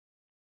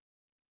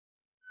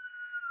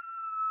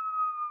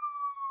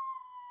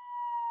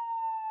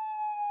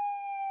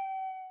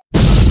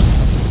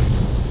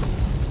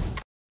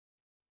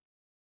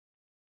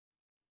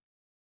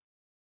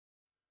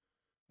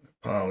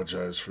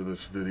Apologize for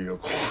this video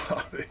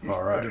quality.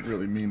 All right. I didn't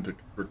really mean to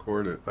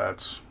record it.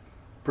 That's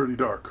pretty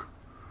dark.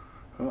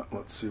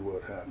 Let's see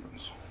what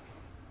happens.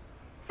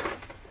 Let's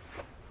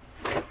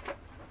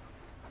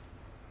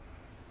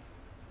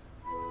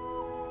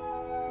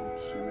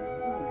see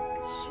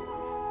anything, sort of.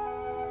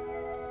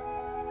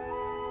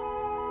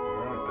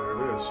 All right, there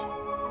it is.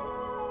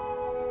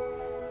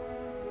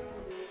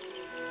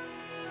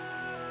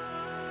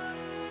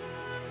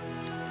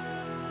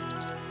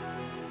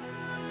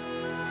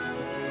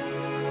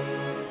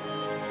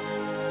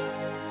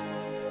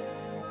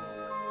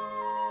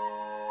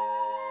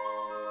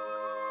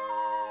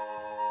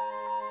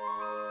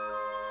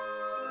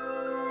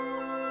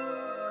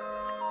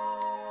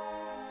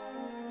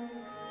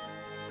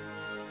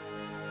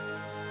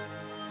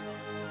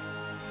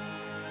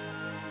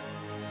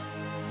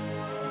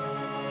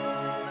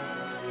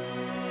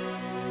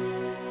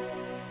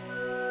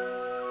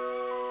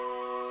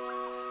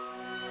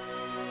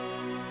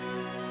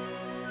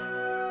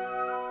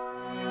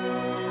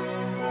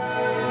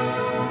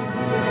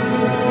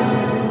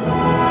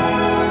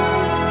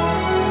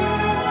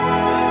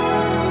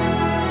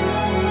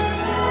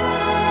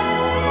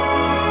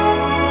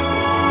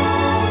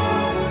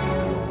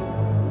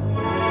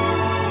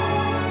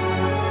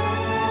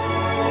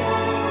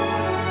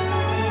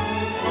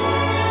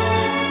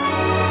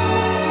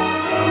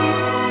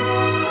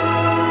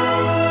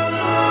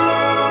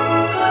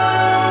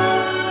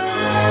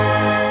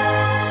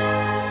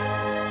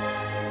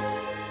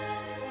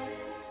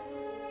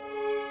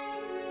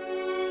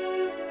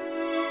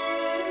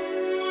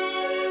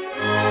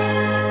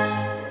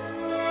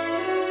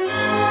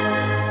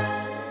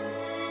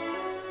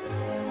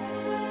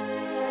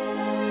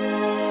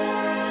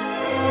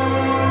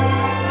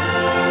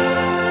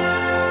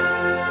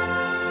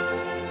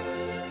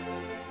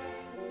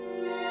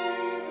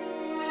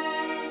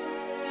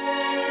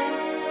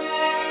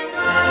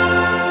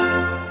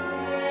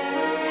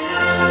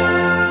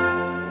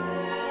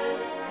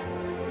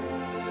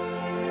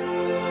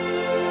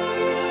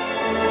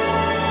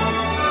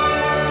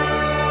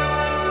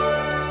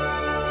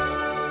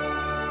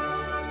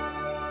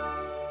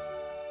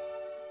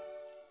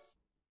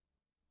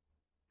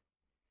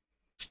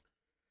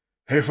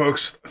 Hey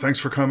folks, thanks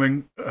for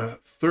coming.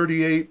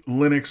 38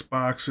 Linux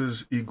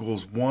boxes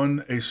equals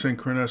 1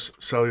 asynchronous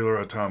cellular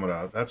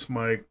automata. That's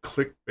my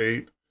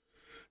clickbait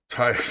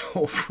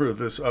title for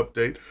this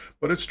update,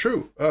 but it's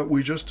true.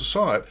 We just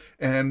saw it,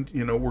 and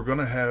you know, we're going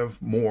to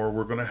have more.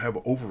 We're going to have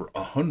over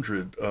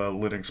 100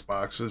 Linux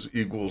boxes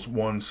equals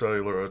 1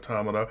 cellular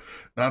automata.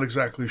 Not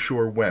exactly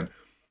sure when.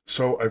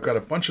 So I've got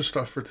a bunch of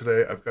stuff for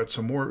today. I've got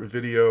some more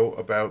video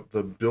about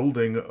the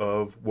building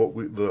of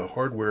the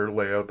hardware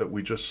layout that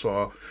we just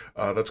saw.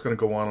 That's going to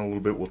go on a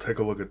little bit. We'll take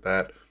a look at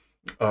that.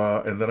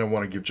 And then I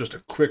want to give just a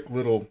quick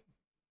little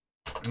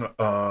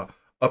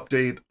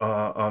update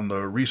on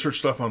the research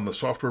stuff on the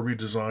software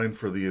redesign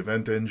for the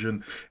event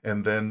engine,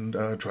 and then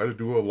try to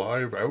do a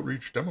live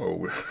outreach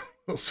demo.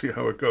 We'll see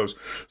how it goes.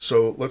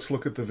 So let's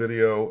look at the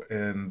video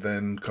and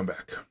then come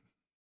back.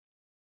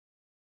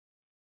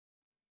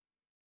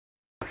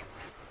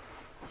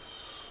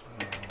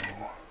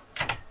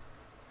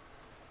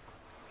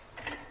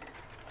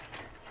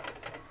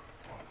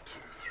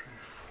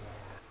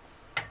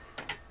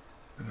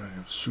 And I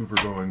have super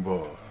going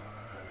ball.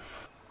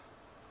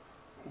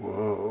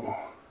 Whoa.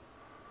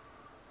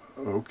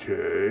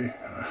 Okay.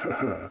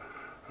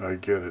 I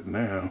get it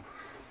now.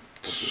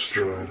 Let's just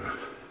try to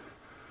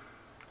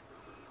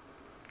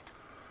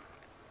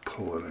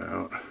pull it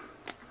out.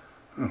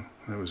 Oh,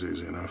 that was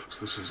easy enough.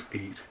 So this is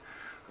 8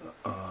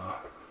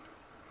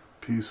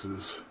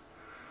 pieces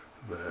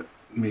that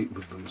meet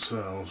with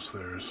themselves.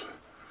 There's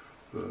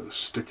the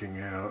sticking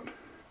out.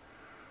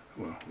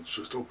 Well, let's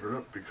just open it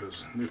up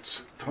because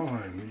it's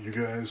time. You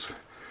guys,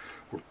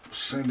 we're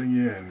sending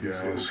in,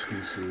 guys. These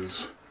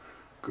pieces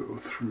go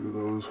through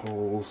those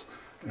holes,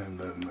 and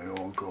then they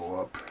all go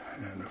up.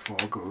 And if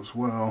all goes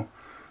well,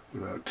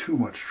 without too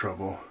much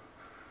trouble,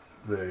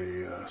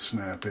 they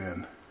snap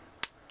in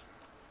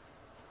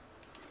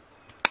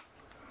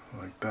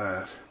like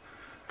that.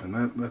 And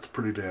that's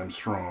pretty damn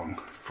strong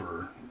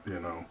for, you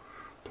know,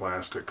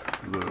 plastic.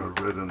 The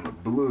red and the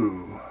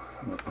blue.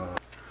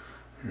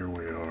 Here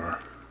we are.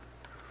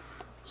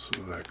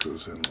 So that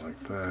goes in like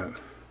that.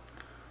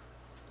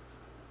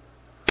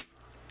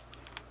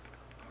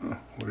 Oh,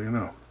 what do you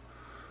know?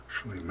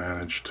 Actually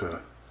managed to,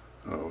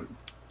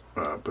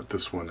 but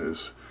this one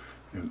is,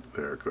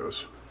 there it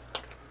goes.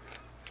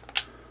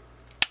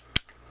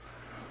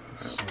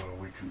 So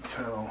we can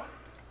tell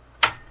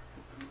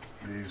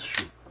these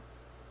should,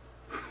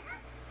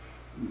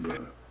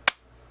 the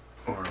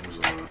arms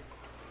on it.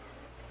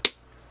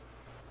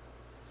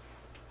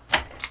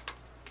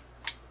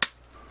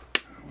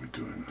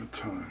 Doing that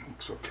time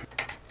looks okay.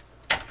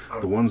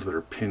 The ones that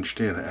are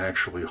pinched in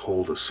actually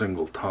hold a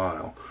single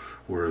tile,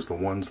 whereas the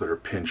ones that are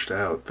pinched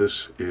out,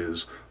 this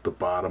is the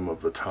bottom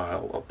of the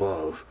tile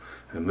above,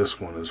 and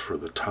this one is for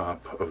the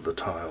top of the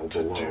tile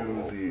below. To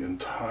do the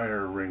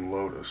entire ring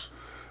Lotus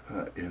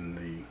in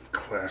the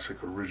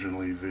classic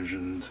originally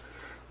visioned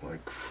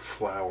like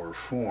flower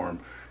form,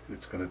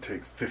 it's going to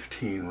take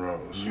 15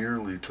 rows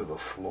nearly to the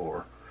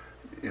floor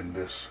in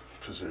this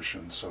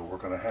position. So we're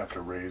going to have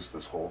to raise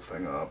this whole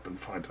thing up and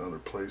find another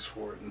place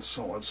for it and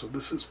so on. So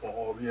this is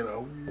all, you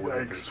know, the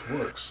way this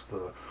works.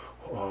 The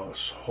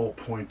whole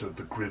point of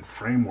the grid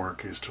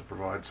framework is to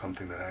provide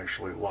something that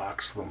actually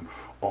locks them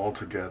all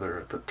together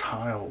at the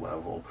tile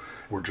level.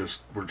 We're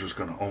just going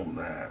to own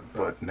that.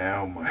 But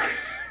now my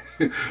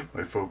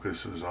my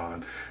focus is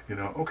on, you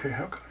know, okay,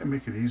 how can I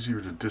make it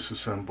easier to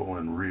disassemble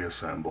and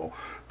reassemble?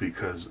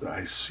 Because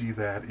I see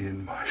that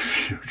in my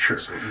future.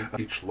 So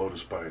each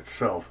Lotus by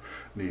itself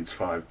needs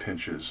 5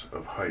 pinches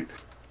of height.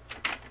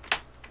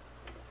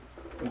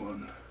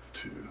 1,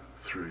 2,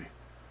 3,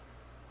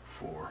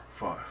 4,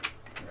 5.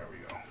 There we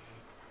go.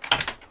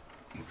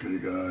 Okay,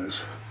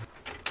 guys.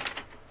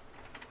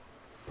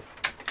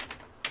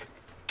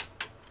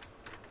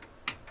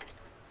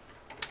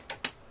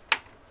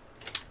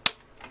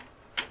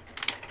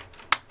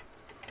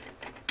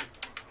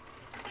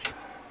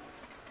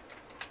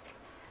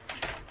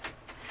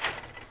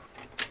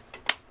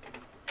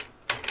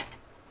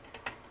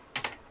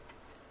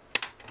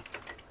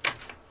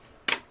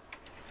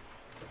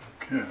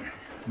 Okay,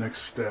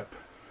 next step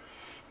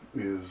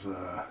is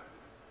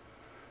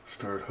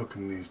start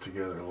hooking these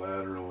together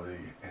laterally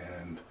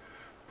and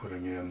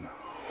putting in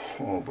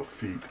all the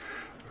feet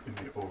in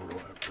the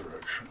overlap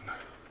direction.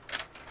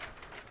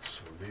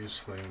 So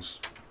these things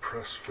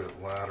press fit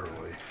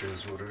laterally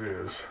is what it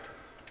is.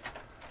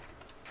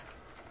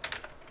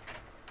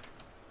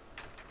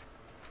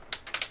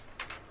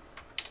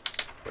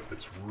 But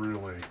it's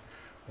really,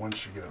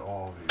 once you get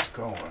all these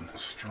going,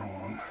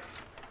 strong.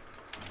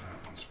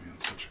 That one's being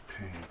such a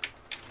pain.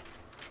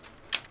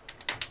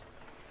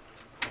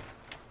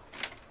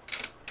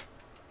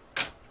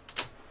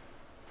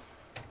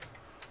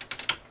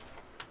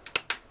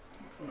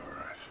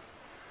 Alright,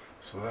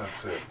 so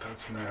that's it.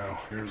 That's now,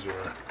 here's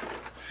our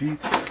feet.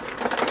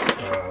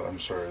 I'm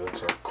sorry,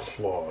 that's our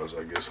claws,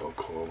 I guess I'll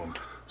call them.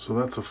 So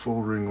that's a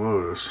full ring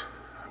Lotus,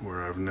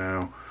 where I've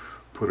now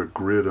put a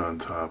grid on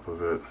top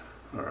of it.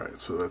 Alright,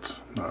 so that's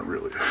not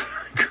really a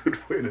very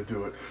good way to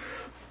do it.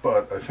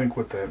 But I think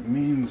what that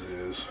means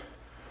is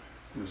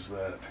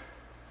that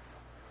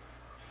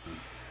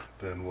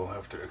then we'll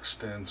have to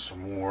extend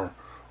some more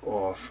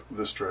off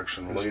this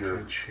direction later.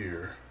 This pitch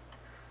here,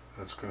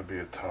 that's going to be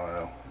a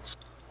tile.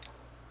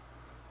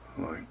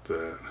 Like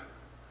that.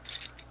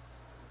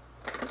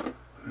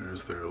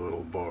 There's their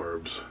little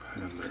barbs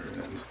and their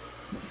ends.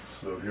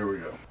 So here we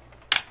go.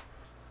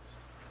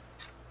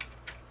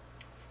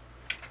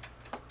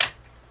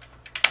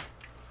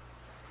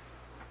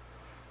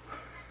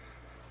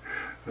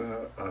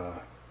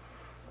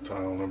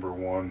 Tile number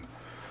 1.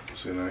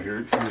 See, now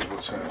here's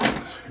what's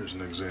happened. Here's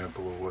an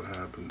example of what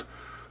happened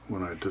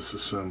when I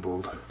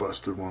disassembled,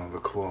 busted one of the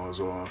claws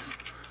off,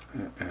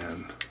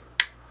 and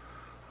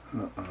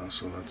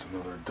so that's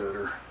another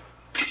deader.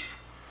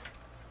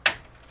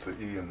 The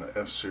E and the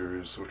F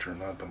series, which are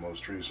not the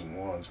most recent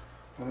ones.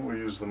 Why don't we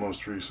use the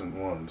most recent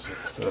ones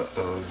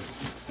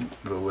of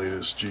the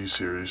latest G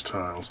series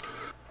tiles?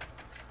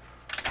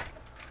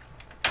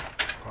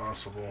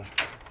 Possible.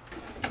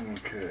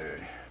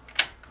 Okay,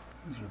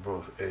 these are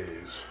both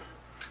A's.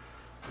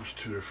 There's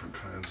 2 different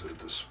kinds of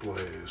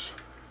displays.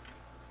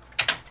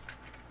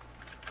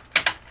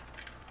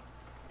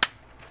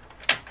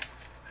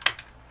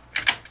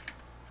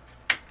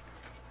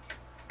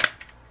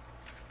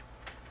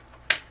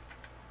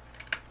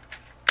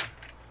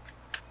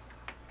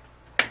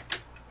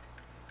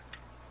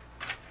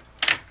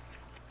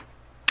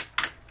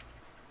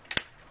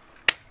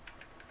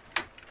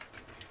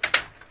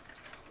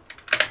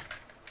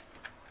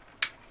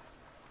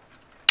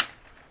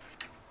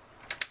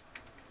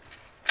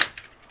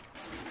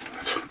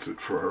 That's it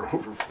for our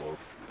overflow.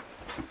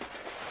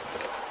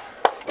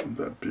 Isn't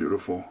that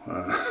beautiful?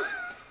 I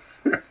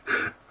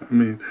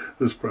mean,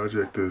 this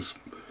project is,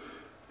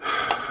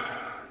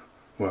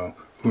 well,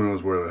 who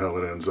knows where the hell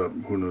it ends up,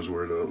 who knows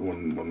where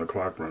when the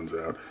clock runs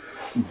out,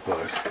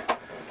 but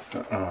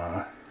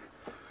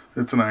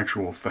it's an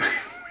actual thing.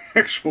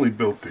 We actually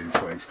built these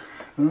things.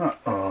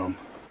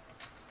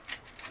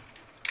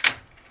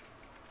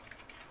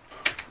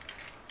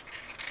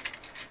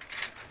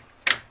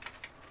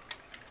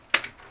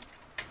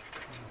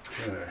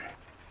 Okay.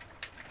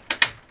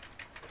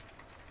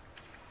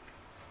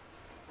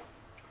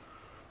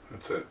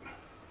 That's it.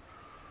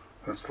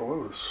 That's the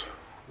Lotus.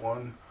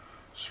 1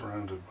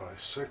 surrounded by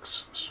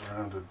 6,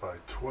 surrounded by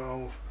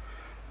 12,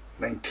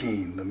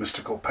 19, the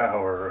mystical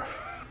power.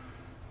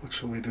 What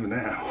shall we do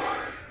now?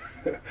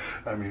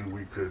 I mean,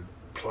 we could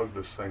plug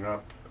this thing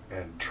up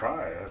and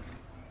try it.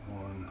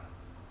 1,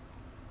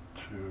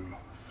 2,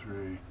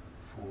 3,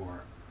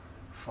 4,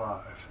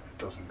 5. It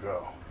doesn't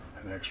go.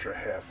 An extra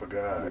half a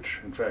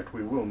gauge. In fact,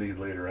 we will need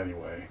later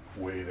anyway,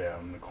 way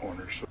down in the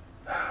corner. So,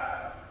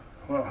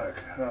 well, heck,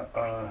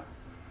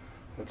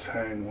 let's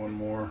hang one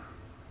more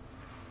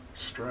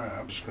strap.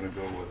 I'm just going to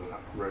go with a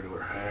regular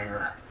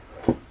hanger.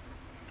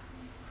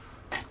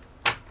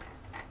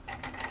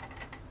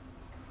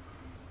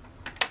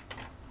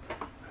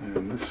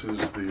 this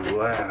is the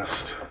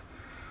last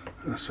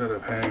set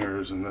of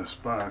hangers in this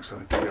box. I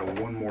think we got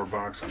one more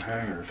box of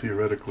hangers.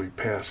 Theoretically,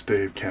 past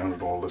Dave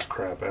counted all this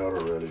crap out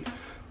already.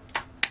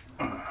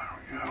 There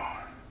we go.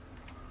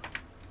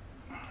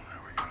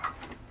 There we go.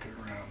 Get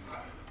around the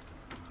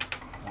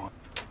one.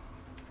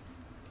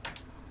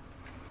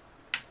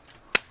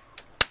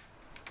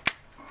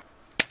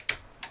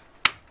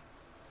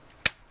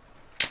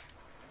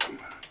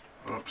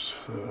 Oops.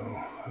 So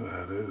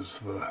that is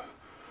the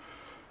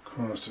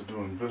cost of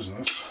doing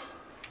business.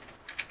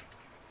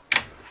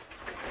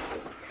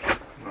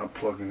 Not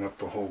plugging up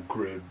the whole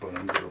grid, but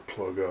I'm going to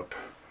plug up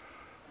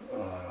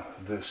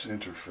this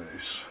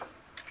interface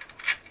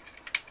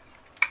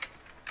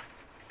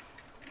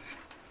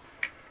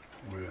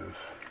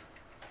with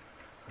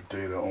a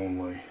data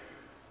only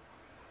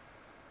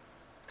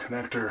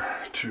connector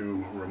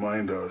to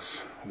remind us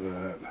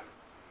that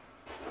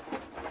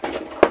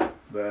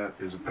that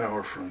is a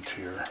power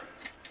frontier.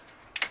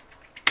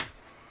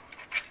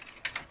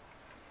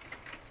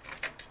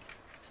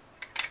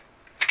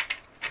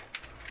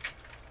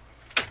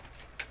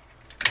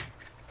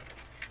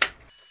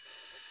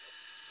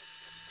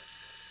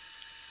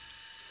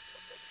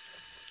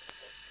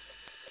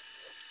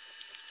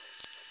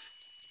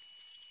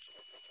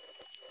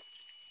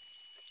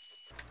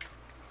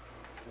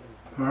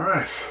 All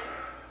right,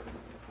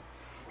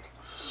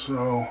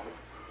 so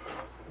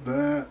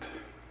that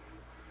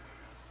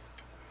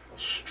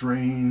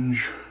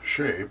strange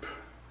shape,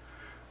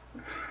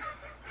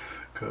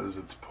 because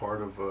it's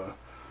part of a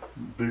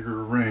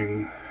bigger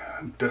ring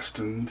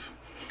destined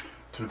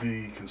to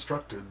be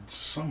constructed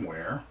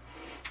somewhere.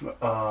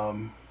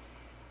 Now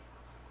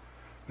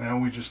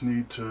we just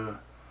need to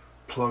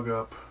plug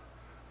up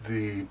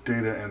the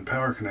data and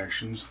power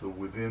connections, the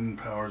within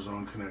power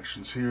zone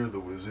connections here, the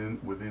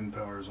within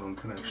power zone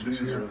connections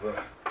here. These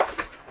are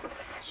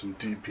some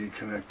DP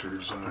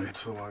connectors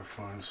until I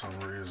find some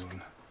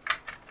reason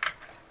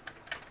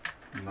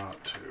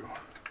not to.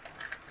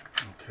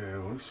 Okay,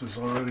 well this is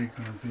already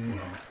going to be...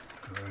 Did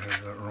I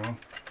have that wrong?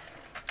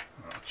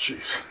 Oh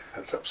jeez, I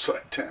had it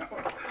upside down.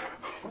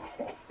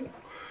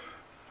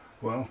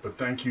 Well, but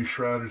thank you,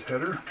 shrouded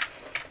header.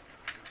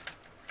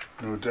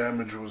 No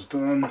damage was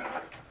done.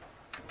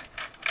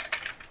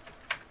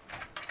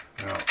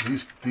 Now,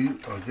 these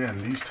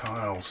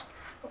tiles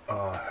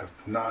have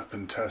not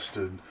been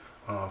tested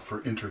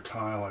for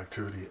inter-tile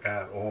activity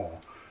at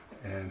all,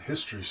 and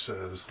history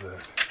says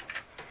that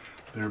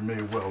there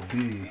may well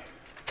be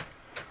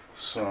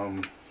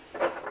some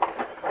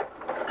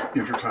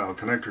inter-tile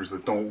connectors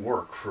that don't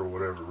work for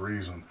whatever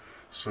reason.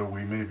 So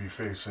we may be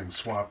facing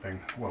swapping,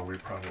 well, we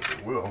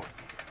probably will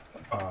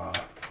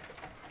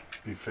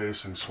be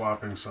facing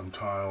swapping some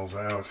tiles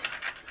out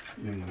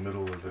in the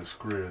middle of this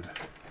grid.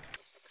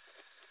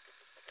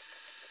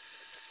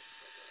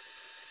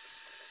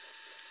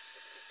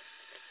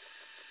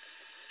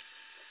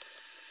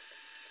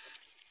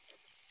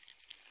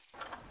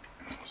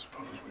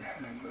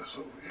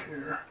 Over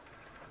here.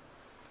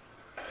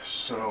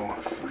 So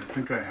I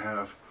think I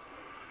have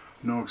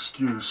no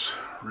excuse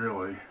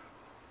really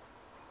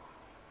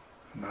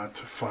not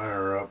to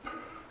fire up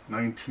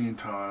 19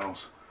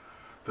 tiles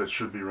that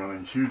should be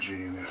running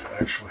Huegene if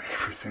actually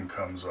everything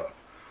comes up.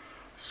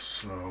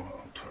 So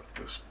I'll tuck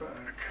this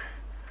back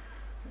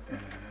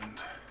and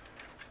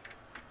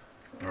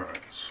alright,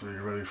 so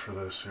you ready for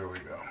this? Here we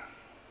go.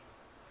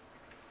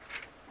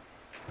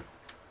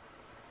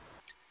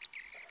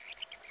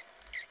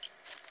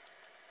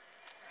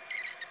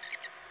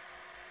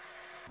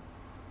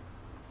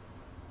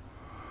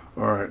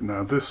 Alright,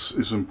 now this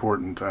is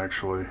important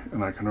actually,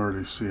 and I can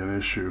already see an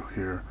issue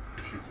here.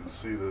 If you can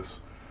see this,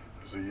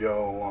 there's a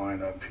yellow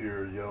line up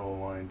here, yellow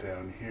line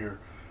down here.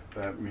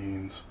 That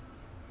means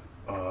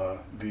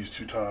these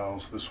two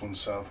tiles, this one's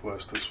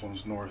southwest, this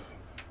one's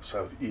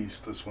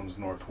southeast, this one's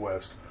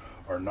northwest,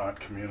 are not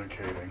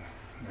communicating.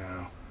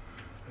 Now,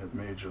 it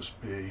may just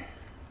be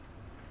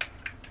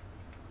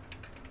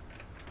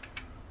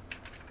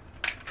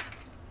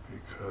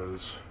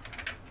because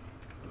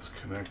this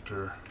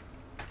connector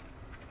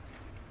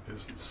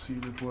isn't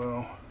seated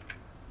well,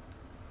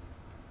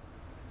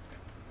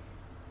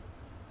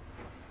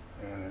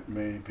 and it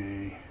may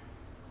be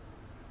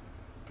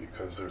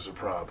because there's a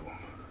problem,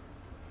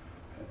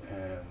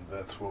 and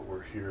that's what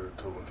we're here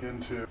to look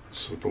into.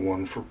 This is the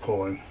one for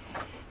pulling.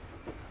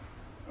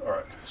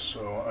 Alright,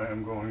 so I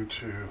am going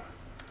to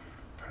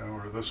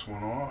power this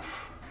one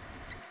off.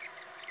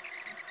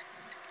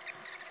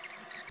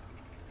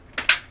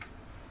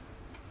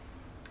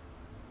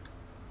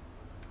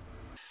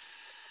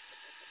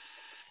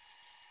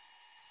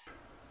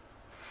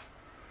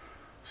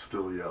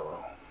 Still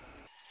yellow.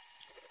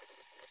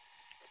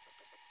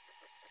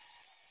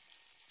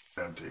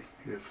 Empty.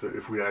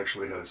 If we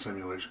actually had a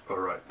simulation.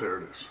 Alright, there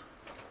it is.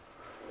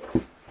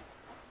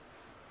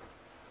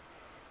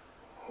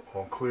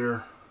 All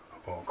clear.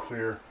 All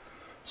clear.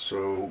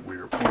 So we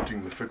are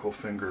pointing the fickle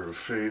finger of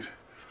fate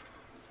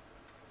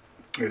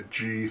at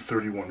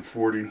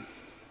G3140.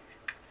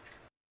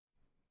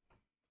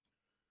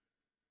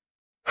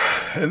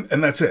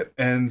 and that's it.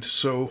 And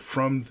so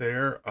from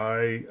there,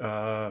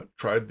 I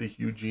tried the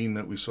Huegene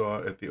that we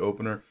saw at the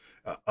opener.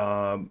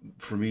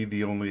 For me,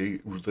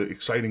 the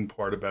exciting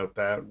part about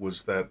that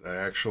was that I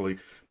actually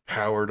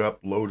powered up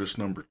Lotus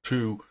number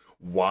two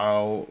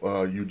while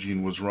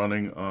Huegene was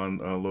running on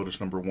Lotus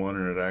number one,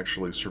 and it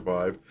actually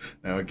survived.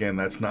 Now, again,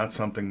 that's not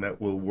something that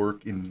will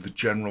work in the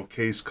general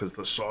case because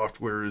the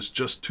software is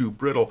just too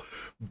brittle.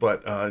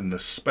 But in the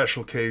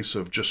special case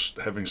of just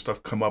having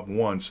stuff come up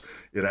once,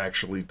 it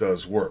actually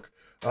does work.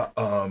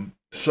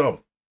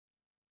 So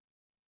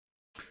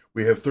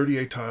we have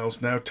 38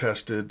 tiles now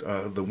tested.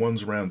 The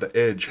ones around the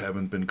edge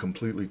haven't been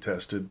completely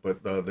tested,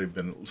 but they've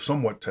been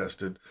somewhat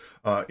tested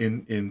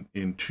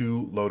in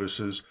two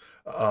Lotuses.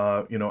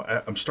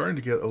 I'm starting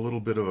to get a little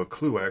bit of a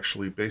clue,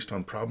 actually, based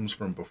on problems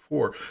from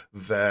before,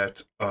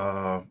 that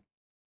I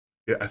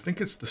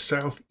think it's the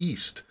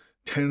southeast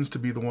tends to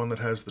be the one that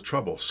has the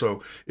trouble.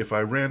 So if I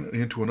ran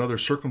into another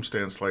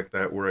circumstance like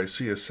that where I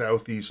see a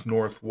southeast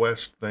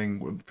northwest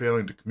thing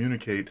failing to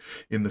communicate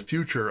in the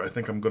future, I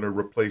think I'm going to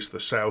replace the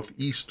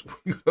southeast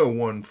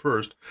one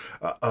first.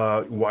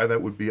 Why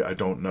that would be, I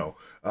don't know.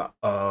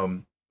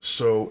 And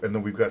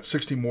then we've got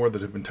 60 more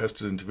that have been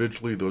tested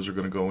individually. Those are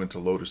going to go into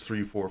Lotus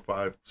 3, 4,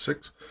 5,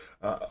 6,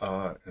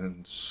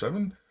 and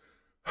 7.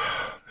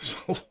 It's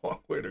a long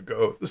way to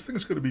go. This thing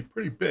is going to be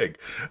pretty big.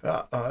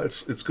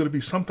 It's going to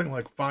be something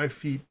like 5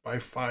 feet by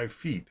 5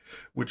 feet,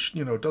 which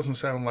doesn't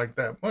sound like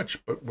that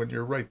much, but when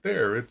you're right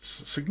there, it's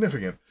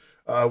significant.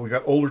 We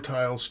got older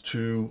tiles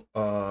to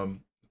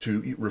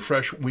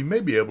refresh. We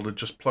may be able to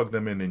just plug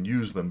them in and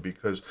use them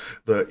because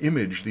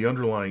the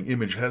underlying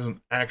image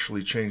hasn't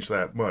actually changed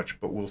that much,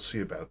 but we'll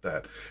see about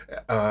that.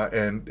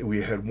 And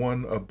we had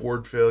one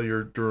board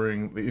failure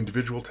during the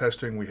individual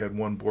testing. We had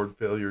one board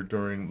failure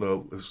during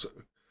the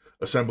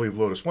assembly of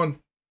Lotus 1.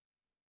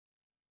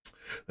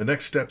 The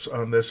next steps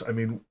on this, I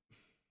mean,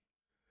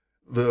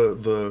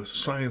 the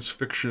science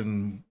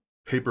fiction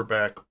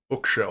paperback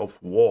bookshelf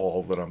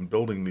wall that I'm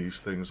building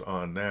these things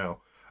on now,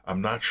 I'm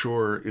not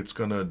sure it's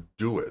going to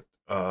do it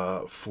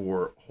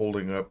for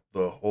holding up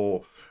the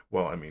whole,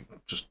 well, I mean,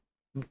 just,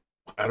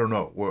 I don't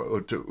know.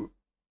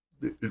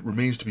 It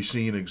remains to be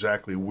seen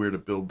exactly where to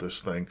build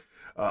this thing.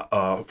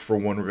 For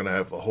one, we're going to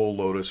have the whole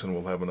Lotus, and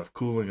we'll have enough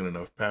cooling and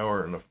enough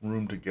power, enough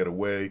room to get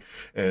away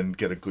and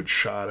get a good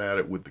shot at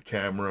it with the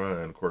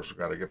camera. And of course, we've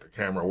got to get the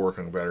camera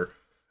working better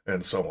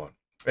and so on.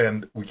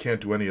 And we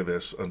can't do any of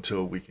this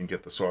until we can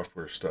get the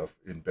software stuff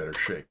in better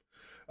shape.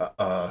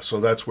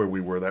 So that's where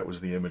we were. That was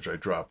the image I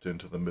dropped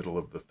into the middle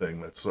of the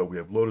thing. So we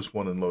have Lotus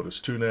 1 and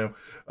Lotus 2 now.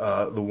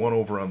 The one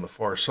over on the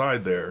far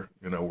side there,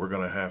 we're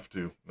going to have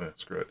to,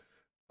 screw it,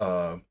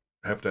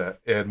 have to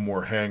add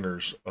more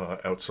hangers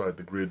outside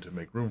the grid to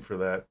make room for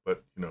that,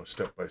 but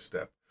step by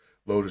step.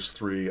 Lotus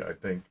 3, I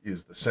think,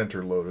 is the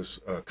center Lotus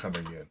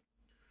coming in.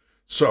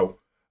 So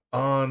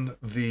on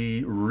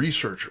the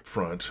research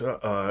front,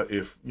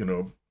 if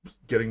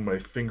getting my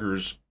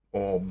fingers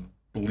all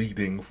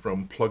bleeding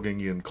from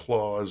plugging in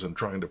claws and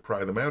trying to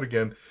pry them out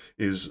again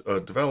is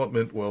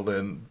development, well,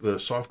 then the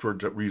software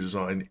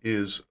redesign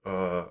is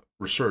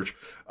research.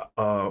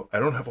 I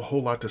don't have a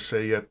whole lot to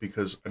say yet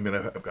because, I mean,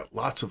 I've got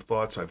lots of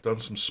thoughts. I've done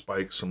some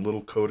spikes, some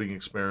little coding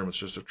experiments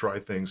just to try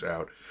things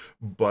out,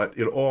 but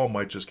it all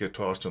might just get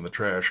tossed in the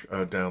trash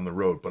down the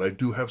road. But I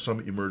do have some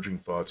emerging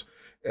thoughts.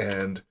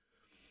 And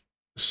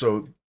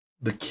so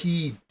the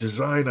key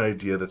design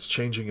idea that's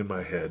changing in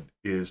my head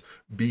is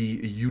be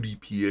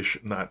UDP-ish,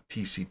 not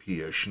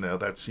TCP-ish. Now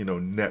that's,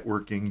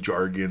 networking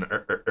jargon.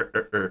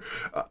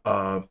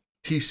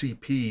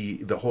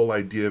 TCP, the whole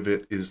idea of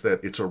it is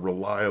that it's a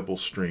reliable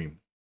stream.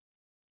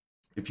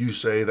 If you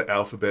say the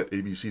alphabet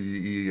A, B, C,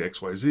 D, E,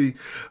 X, Y, Z,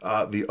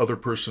 the other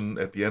person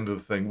at the end of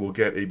the thing will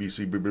get A, B,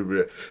 C,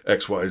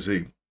 X, Y,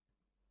 Z.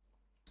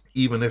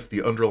 Even if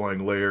the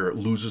underlying layer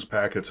loses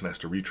packets and has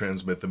to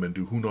retransmit them and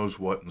do who knows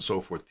what and so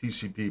forth,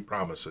 TCP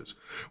promises.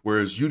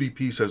 Whereas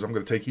UDP says, I'm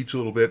going to take each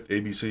little bit,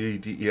 A, B, C,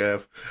 D, E,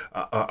 F,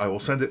 I will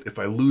send it. If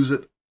I lose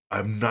it,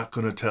 I'm not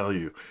going to tell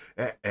you.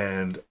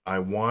 And I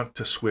want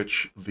to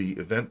switch the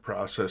event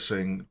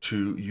processing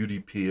to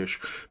UDP-ish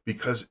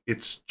because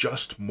it's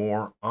just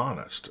more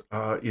honest.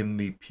 In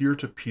the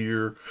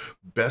peer-to-peer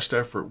best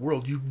effort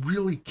world, you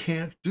really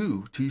can't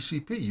do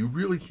TCP. You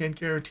really can't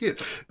guarantee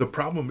it. The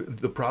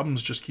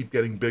problems just keep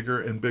getting bigger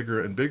and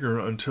bigger and bigger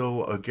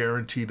until a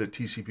guarantee that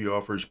TCP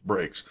offers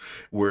breaks.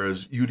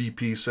 Whereas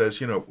UDP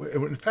says,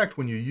 in fact,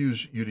 when you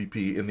use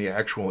UDP in the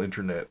actual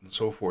internet and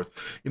so forth,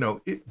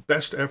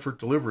 best effort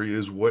delivery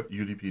is what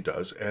UDP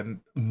does, and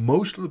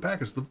most of the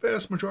packets, the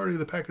vast majority of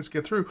the packets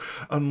get through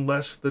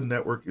unless the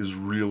network is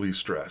really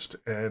stressed,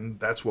 and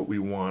that's what we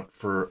want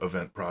for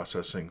event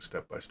processing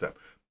step by step.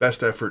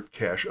 Best effort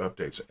cache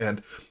updates.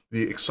 And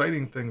the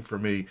exciting thing for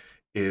me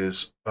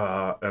is,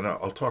 and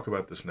I'll talk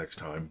about this next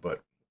time,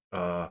 but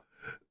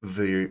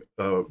the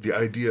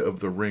idea of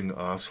the ring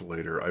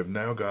oscillator. I've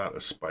now got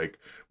a spike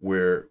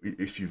where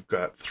if you've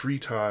got three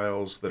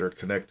tiles that are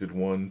connected,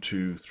 1,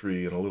 2,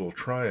 3, in a little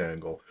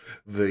triangle,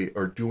 they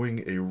are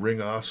doing a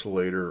ring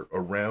oscillator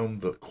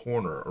around the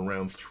corner,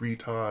 around three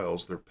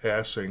tiles. They're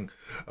passing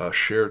a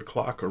shared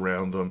clock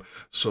around them,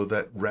 so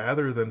that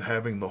rather than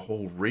having the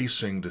whole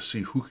racing to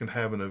see who can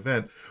have an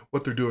event,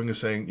 what they're doing is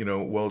saying, you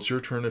know, well, it's your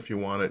turn if you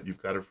want it.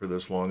 You've got it for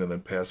this long, and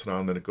then pass it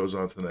on. Then it goes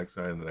on to the next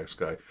guy and the next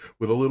guy,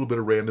 with a little bit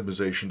of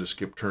randomization to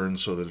skip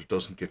turns so that it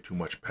doesn't get too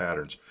much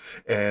patterns.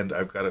 And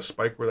I've got a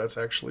spike where that's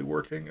actually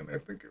working, and I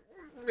think it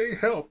may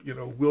help. You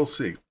know, we'll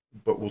see,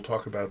 but we'll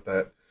talk about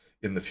that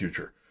in the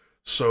future.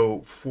 So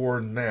for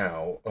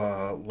now,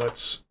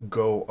 let's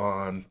go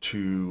on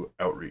to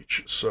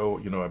outreach. So,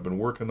 you know, I've been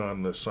working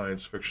on the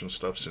science fiction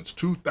stuff since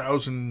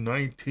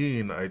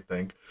 2019, I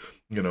think.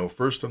 You know,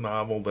 first a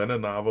novel, then a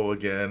novel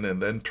again,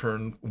 and then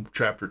turn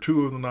chapter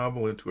 2 of the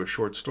novel into a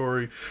short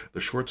story.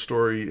 The short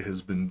story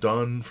has been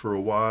done for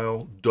a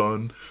while.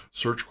 Done.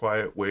 Search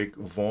Quiet Wake.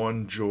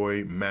 Vaughn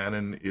Joy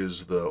Mannon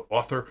is the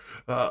author,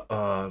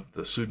 the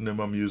pseudonym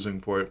I'm using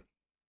for it.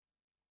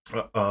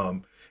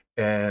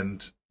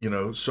 And, you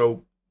know,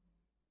 so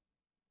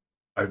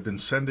I've been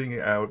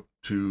sending out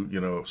to, you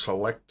know,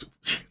 select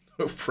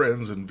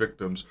friends and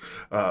victims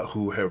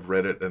who have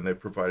read it, and they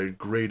provided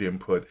great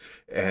input.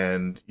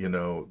 And, you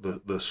know,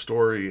 the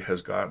story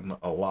has gotten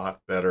a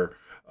lot better,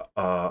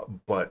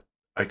 but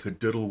I could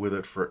diddle with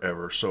it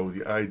forever. So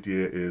the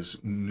idea is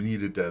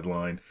need a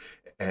deadline,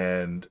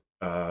 and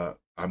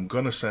I'm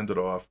going to send it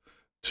off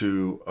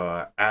to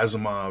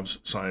Asimov's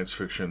science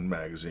fiction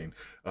magazine.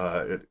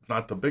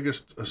 Not the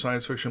biggest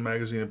science fiction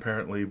magazine,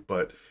 apparently,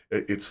 but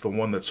it's the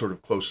one that's sort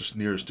of closest,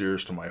 nearest,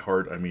 dearest to my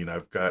heart. I mean,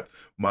 I've got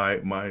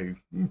my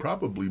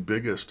probably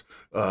biggest,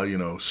 you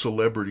know,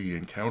 celebrity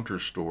encounter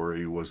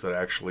story was that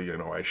actually, you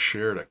know, I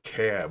shared a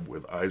cab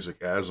with Isaac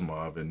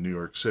Asimov in New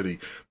York City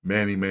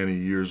many, many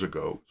years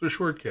ago. It's a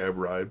short cab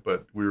ride,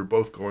 but we were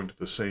both going to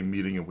the same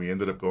meeting, and we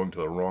ended up going to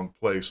the wrong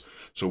place,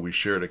 so we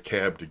shared a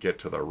cab to get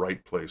to the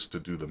right place to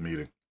do the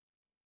meeting.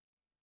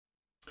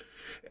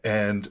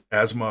 And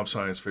Asimov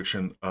Science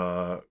Fiction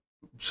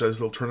says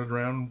they'll turn it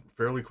around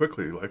fairly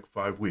quickly, like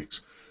 5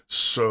 weeks.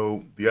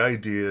 So the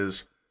idea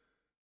is,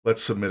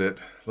 let's submit it.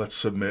 Let's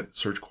submit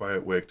Search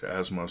Quiet Wake to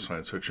Asimov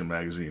Science Fiction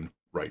magazine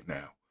right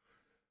now.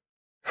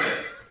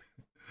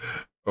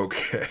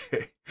 Okay,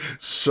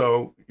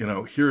 so, you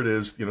know, here it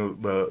is. You know,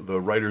 the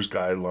writer's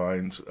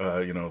guidelines.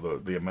 You know,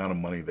 the amount of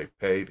money they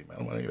pay. The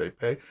amount of money they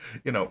pay.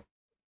 You know,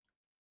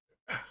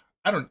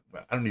 I don't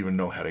even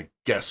know how to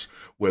guess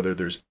whether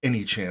there's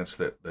any chance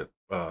that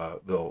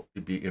they'll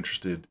be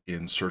interested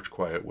in Search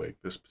Quiet Wake,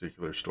 this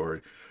particular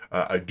story.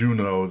 I do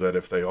know that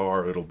if they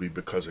are, it'll be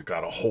because it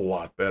got a whole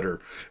lot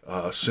better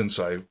since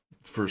I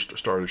first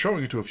started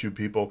showing it to a few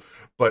people.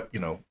 But, you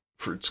know,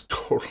 it's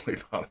totally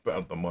not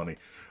about the money.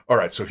 All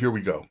right, so here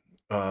we go.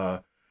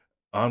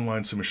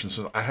 Online submissions.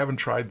 I haven't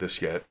tried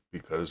this yet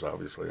because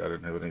obviously I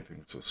didn't have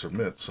anything to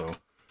submit. So,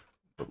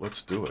 but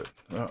let's do it.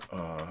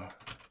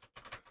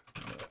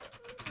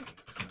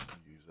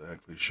 Use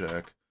Ackley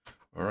Shack.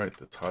 All right,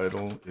 the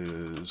title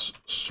is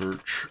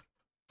Search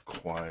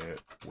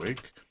Quiet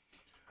Wake.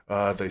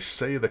 They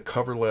say the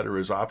cover letter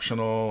is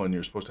optional, and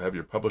you're supposed to have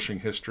your publishing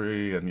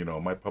history. And, you know,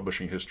 my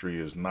publishing history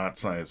is not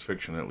science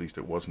fiction. At least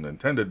it wasn't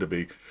intended to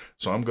be.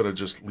 So I'm going to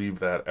just leave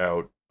that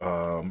out.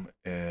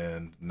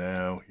 And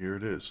now here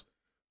it is,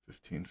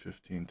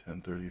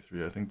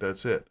 15/15/10/33. I think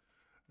that's it.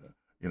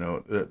 You know,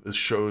 this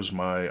shows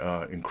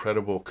my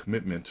incredible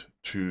commitment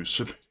to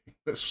submitting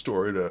this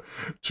story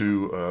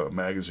to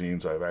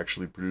magazines. I've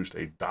actually produced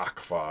a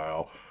doc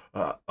file.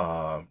 And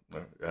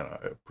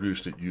I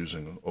produced it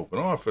using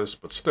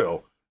OpenOffice, but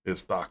still,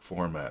 it's doc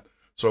format.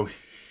 So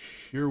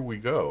here we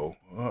go.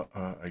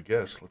 I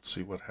guess let's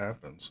see what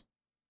happens.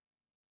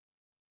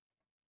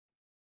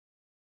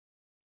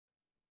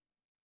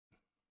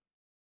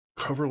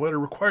 Cover letter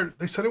required.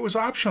 They said it was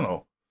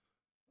optional.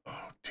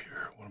 Oh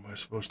dear, what am I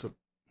supposed to?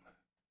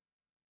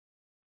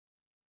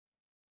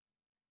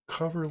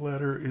 Cover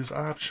letter is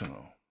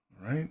optional,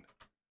 right?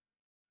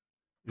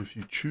 If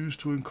you choose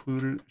to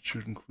include it, it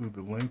should include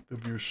the length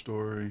of your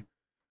story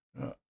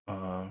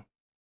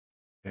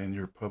and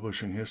your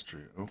publishing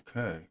history.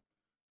 Okay.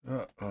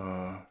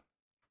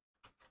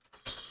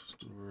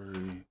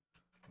 Story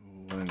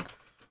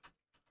length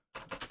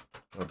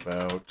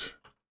about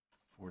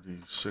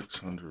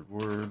 4,600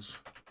 words.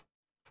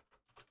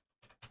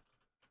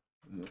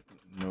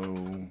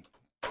 No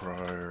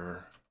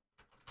prior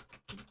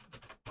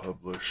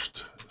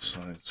published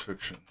science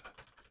fiction.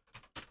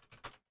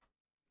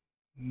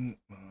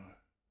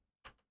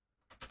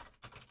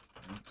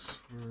 Thanks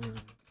for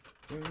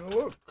taking a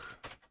look.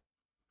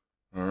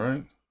 All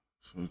right,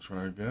 so we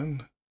try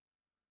again.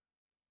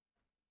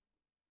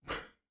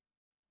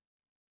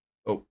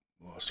 Oh,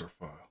 lost our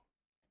file.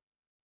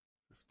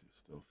 50,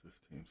 still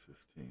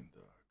 15/15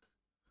 doc.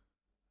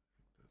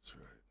 That's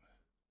right.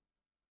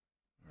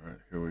 All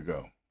right, here we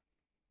go.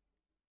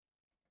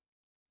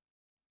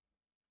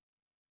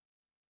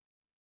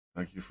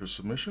 Thank you for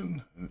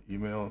submission. An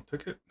email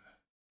ticket.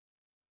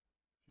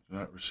 If you do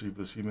not receive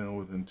this email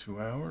within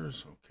 2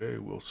 hours, okay,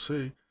 we'll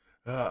see.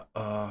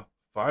 5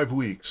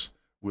 weeks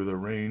with a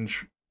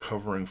range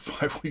covering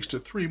 5 weeks to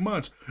 3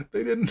 months.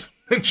 They didn't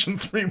mention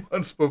 3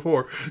 months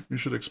before. You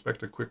should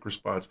expect a quick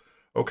response.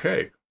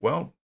 Okay,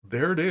 well,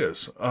 there it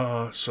is.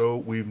 So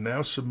we've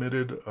now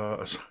submitted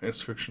a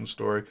science fiction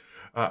story.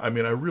 I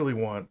mean, I really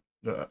want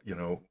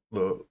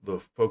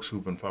the folks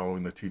who've been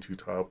following the T2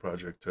 Tile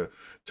project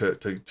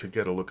to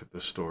get a look at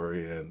this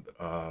story, and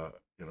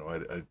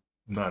I'm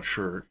not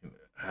sure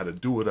how to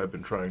do it. I've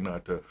been trying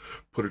not to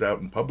put it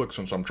out in public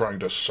since I'm trying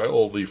to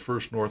sell the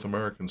first North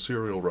American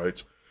serial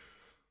rights.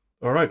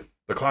 All right,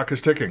 the clock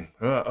is ticking.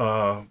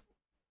 5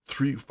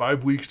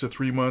 weeks to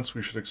 3 months.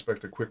 We should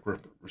expect a quick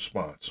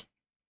response.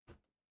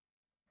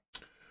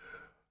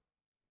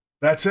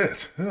 That's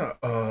it.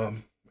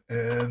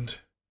 And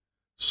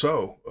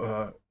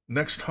so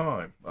next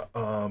time.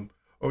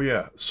 Oh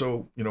yeah.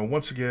 So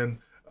once again,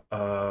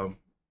 the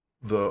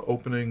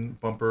opening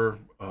bumper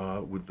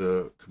with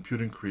the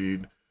computing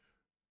creed.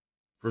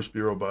 First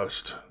be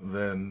robust,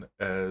 then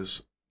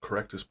as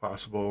correct as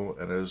possible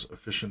and as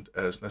efficient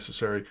as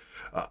necessary.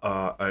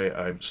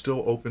 I'm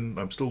still open.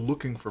 I'm still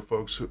looking for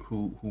folks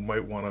who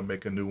might want to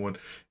make a new one.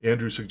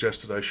 Andrew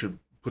suggested I should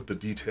put the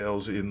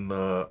details in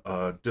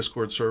the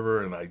Discord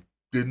server, and I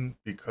didn't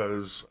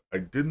because I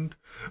didn't.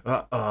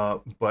 But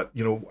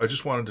I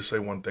just wanted to say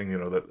one thing.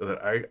 That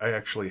I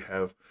actually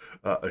have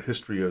a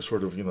history of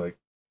sort of like.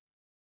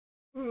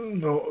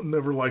 No,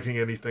 never liking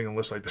anything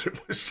unless I did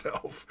it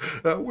myself,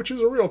 which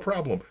is a real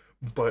problem.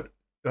 But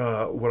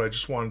what I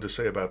just wanted to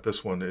say about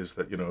this one is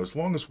that, as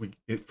long as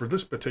for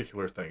this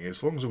particular thing,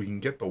 as long as we can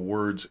get the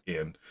words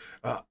in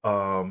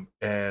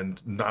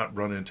and not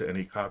run into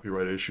any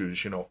copyright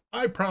issues,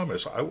 I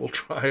promise I will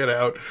try it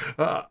out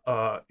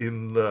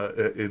in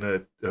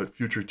a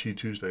future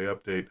T2sday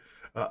update,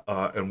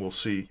 and we'll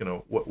see,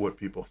 what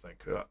people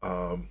think.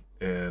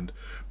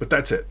 But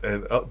that's it.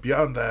 And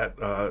beyond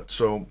that,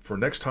 so for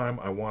next time,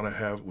 I want to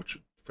have, which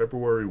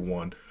February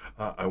 1,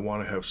 I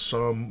want to have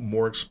some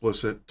more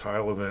explicit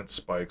tile event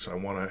spikes. I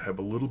want to have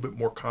a little bit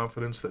more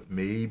confidence that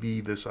maybe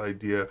this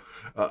idea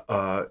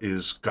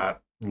is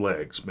got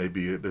legs.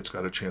 Maybe it's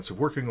got a chance of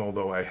working,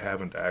 although I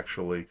haven't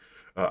actually.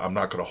 I'm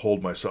not going to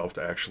hold myself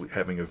to actually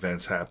having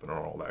events happen or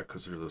all that,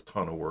 because there's a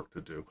ton of work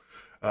to do.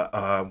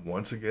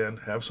 Once again,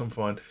 have some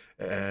fun,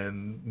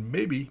 and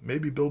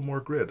maybe build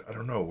more grid. I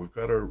don't know. We've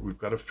got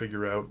to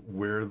figure out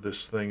where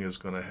this thing is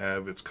going to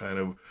have its kind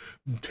of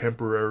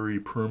temporary,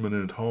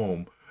 permanent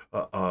home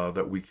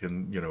that we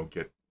can,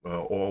 get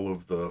all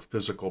of the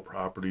physical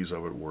properties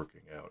of it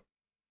working out.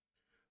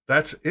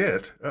 That's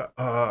it.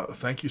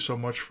 Thank you so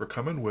much for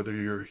coming, whether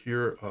you're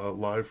here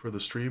live for the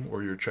stream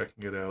or you're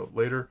checking it out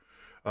later.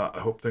 I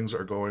hope things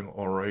are going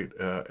all right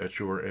at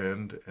your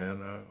end,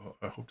 and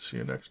I hope to see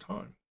you next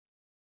time.